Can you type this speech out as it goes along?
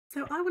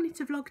So I wanted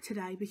to vlog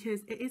today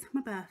because it is my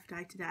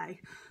birthday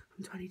today.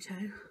 I'm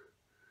 22.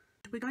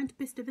 We're going to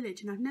Bicester Village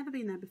and I've never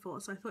been there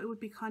before, so I thought it would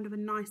be kind of a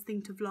nice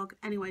thing to vlog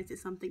anyways.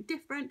 It's something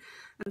different.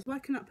 I was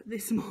woken up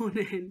this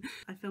morning.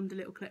 I filmed a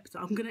little clip, so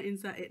I'm going to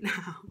insert it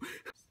now.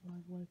 So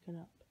I've woken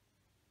up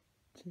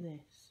to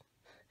this.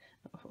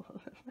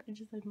 I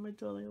just opened my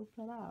door, they all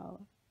fell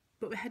out.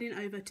 But we're heading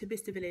over to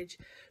Bicester Village,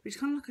 which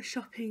is kind of like a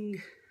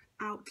shopping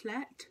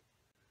outlet.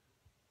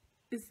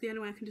 Is the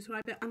only way I can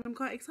describe it, and I'm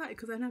quite excited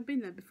because I've never been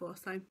there before,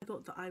 so I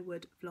thought that I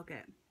would vlog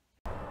it.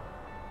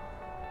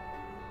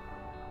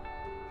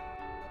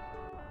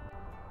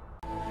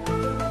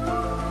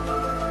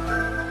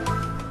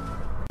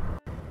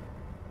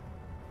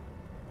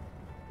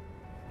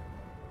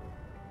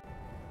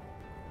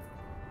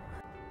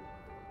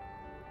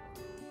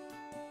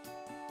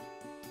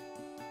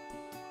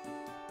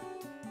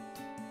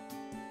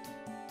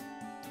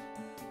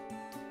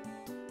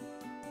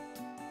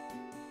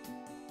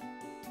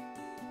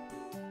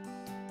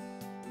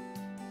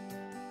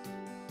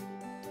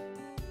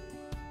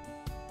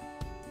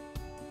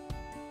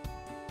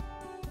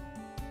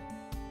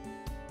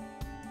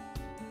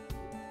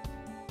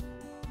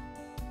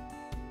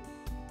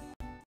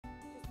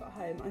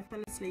 Home. I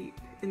fell asleep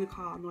in the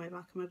car on the way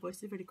back and my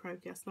voice is really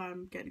croaky. I swear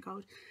I'm getting a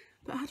cold,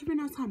 but I had a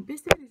really nice time.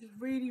 Bicester is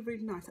really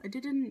nice. I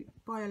didn't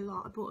buy a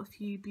lot. I bought a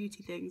few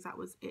beauty things. That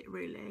was it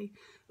really.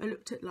 I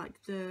looked at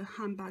like the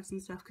handbags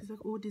and stuff because they're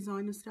all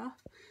designer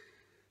stuff,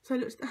 so I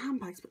looked at the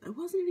handbags, but there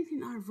wasn't anything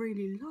that I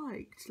really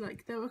liked.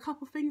 Like there were a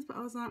couple of things, but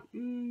I was like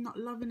not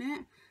loving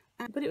it.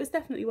 But it was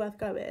definitely worth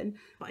going.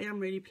 But I am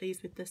really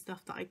pleased with the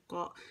stuff that I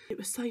got. It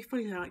was so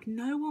funny though, like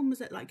no one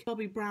was at like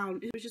Bobbi Brown.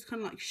 It was just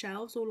kind of like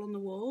shelves all on the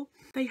wall.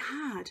 They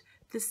had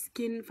the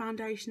skin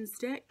foundation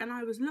stick and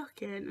I was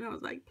looking and I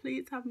was like,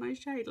 please have my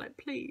shade, like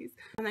please.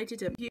 And they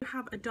didn't. If you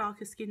have a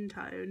darker skin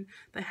tone,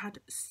 they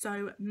had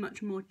so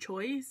much more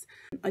choice.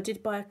 I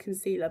did buy a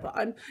concealer, but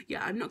I'm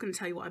not going to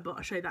tell you what I bought.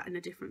 I'll show that in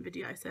a different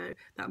video, so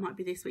that might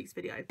be this week's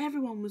video.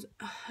 Everyone was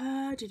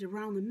herded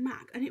around the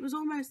Mac and it was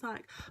almost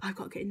like, I've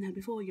got to get in there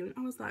before you. And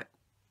I was like,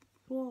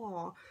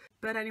 whoa.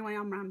 But anyway,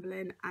 I'm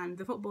rambling and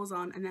the football's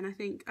on, and then I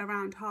think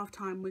around half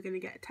time we're going to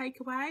get a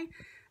takeaway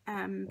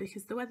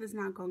because the weather's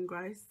now gone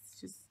gross.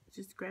 It's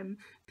just grim.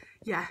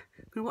 Yeah,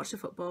 I'm going to watch the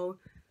football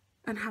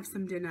and have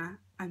some dinner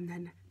and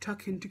then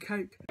tuck into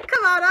Coke.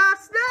 Come on,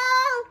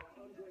 Arsenal!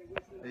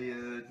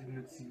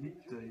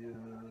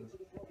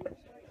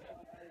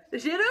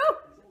 Giroud?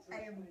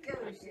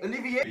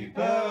 Olivier. Happy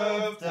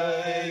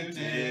birthday,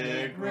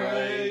 dear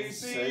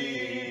Gracie.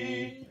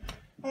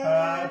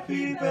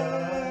 Happy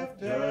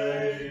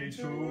birthday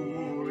to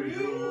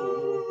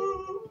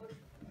you.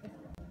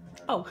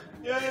 Oh.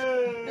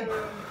 Yay!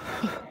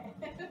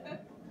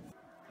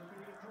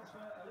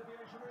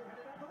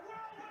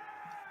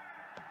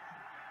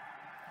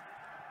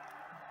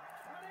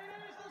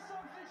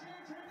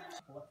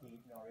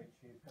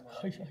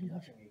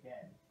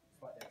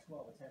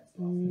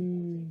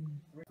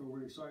 Feel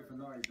really sorry for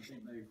Norwich. I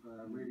think they've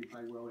really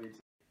played well here.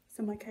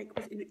 So my cake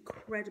was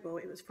incredible.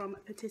 It was from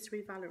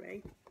Patisserie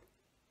Valerie,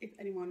 if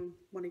anyone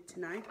wanted to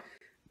know.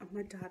 And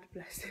my dad,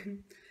 bless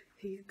him,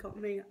 he got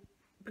me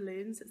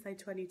balloons that say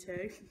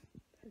 22.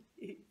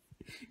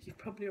 You've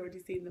probably already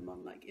seen them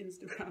on like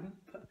Instagram,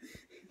 but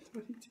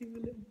 22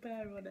 with a little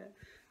bear on it.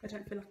 I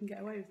don't feel I can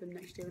get away with them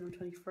next year when I'm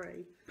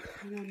 23.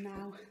 And I'm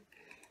now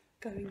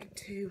going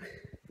to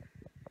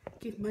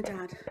give my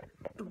dad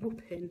a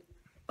whooping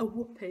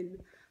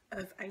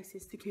of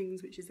Aces to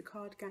Kings, which is a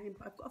card game.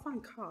 I've got to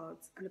find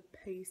cards and a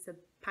piece of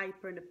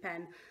paper and a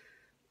pen.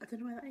 I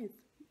don't know where that is.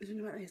 I don't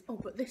know where that is. Oh,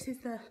 but this is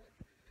the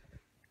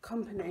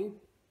company,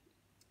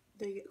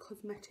 the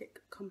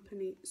cosmetic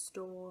company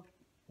store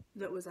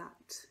that was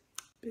at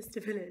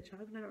Bicester Village.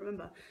 How can I not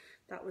remember?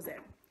 That was it.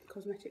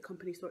 Cosmetic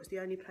company store. It's the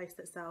only place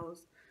that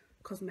sells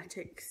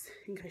cosmetics,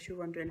 in case you're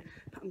wondering.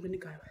 But I'm going to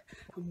go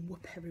and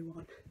whoop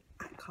everyone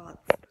at cards.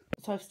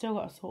 So I've still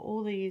got to sort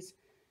all these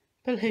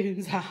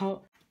balloons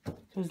out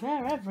because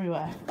they're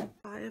everywhere.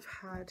 I have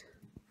had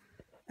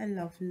a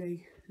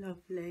lovely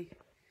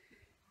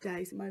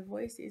day. So my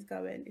voice is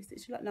going. It's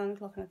literally like 9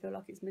 o'clock and I feel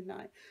like it's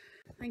midnight.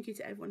 Thank you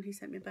to everyone who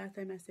sent me a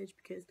birthday message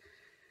because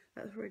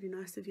that was really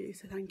nice of you.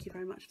 So thank you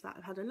very much for that.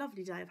 I've had a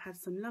lovely day. I've had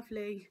some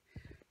lovely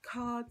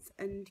cards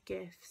and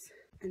gifts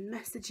and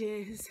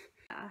messages.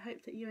 I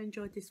hope that you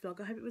enjoyed this vlog.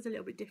 I hope it was a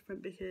little bit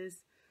different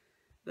because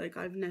like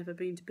I've never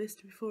been to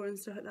Bicester before and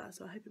stuff like that,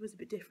 so I hope it was a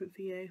bit different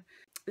for you.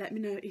 Let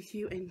me know if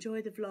you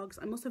enjoy the vlogs.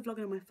 I'm also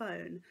vlogging on my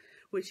phone,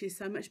 which is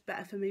so much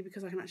better for me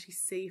because I can actually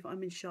see if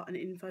I'm in shot and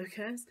in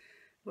focus,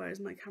 whereas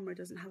my camera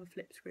doesn't have a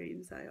flip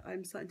screen, so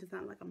I'm starting to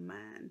sound like a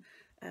man.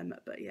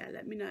 But yeah,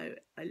 let me know.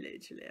 I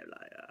literally am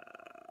like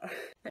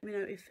let me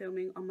know if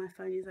filming on my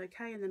phone is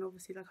okay, and then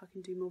obviously like I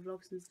can do more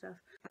vlogs and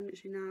stuff. I'm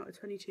literally now a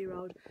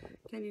 22-year-old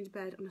getting into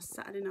bed on a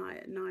Saturday night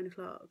at 9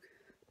 o'clock.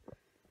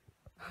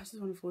 I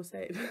just want to fall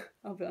asleep,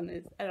 I'll be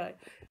honest. Anyway,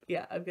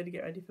 yeah, I'm going to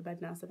get ready for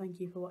bed now, so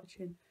thank you for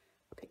watching.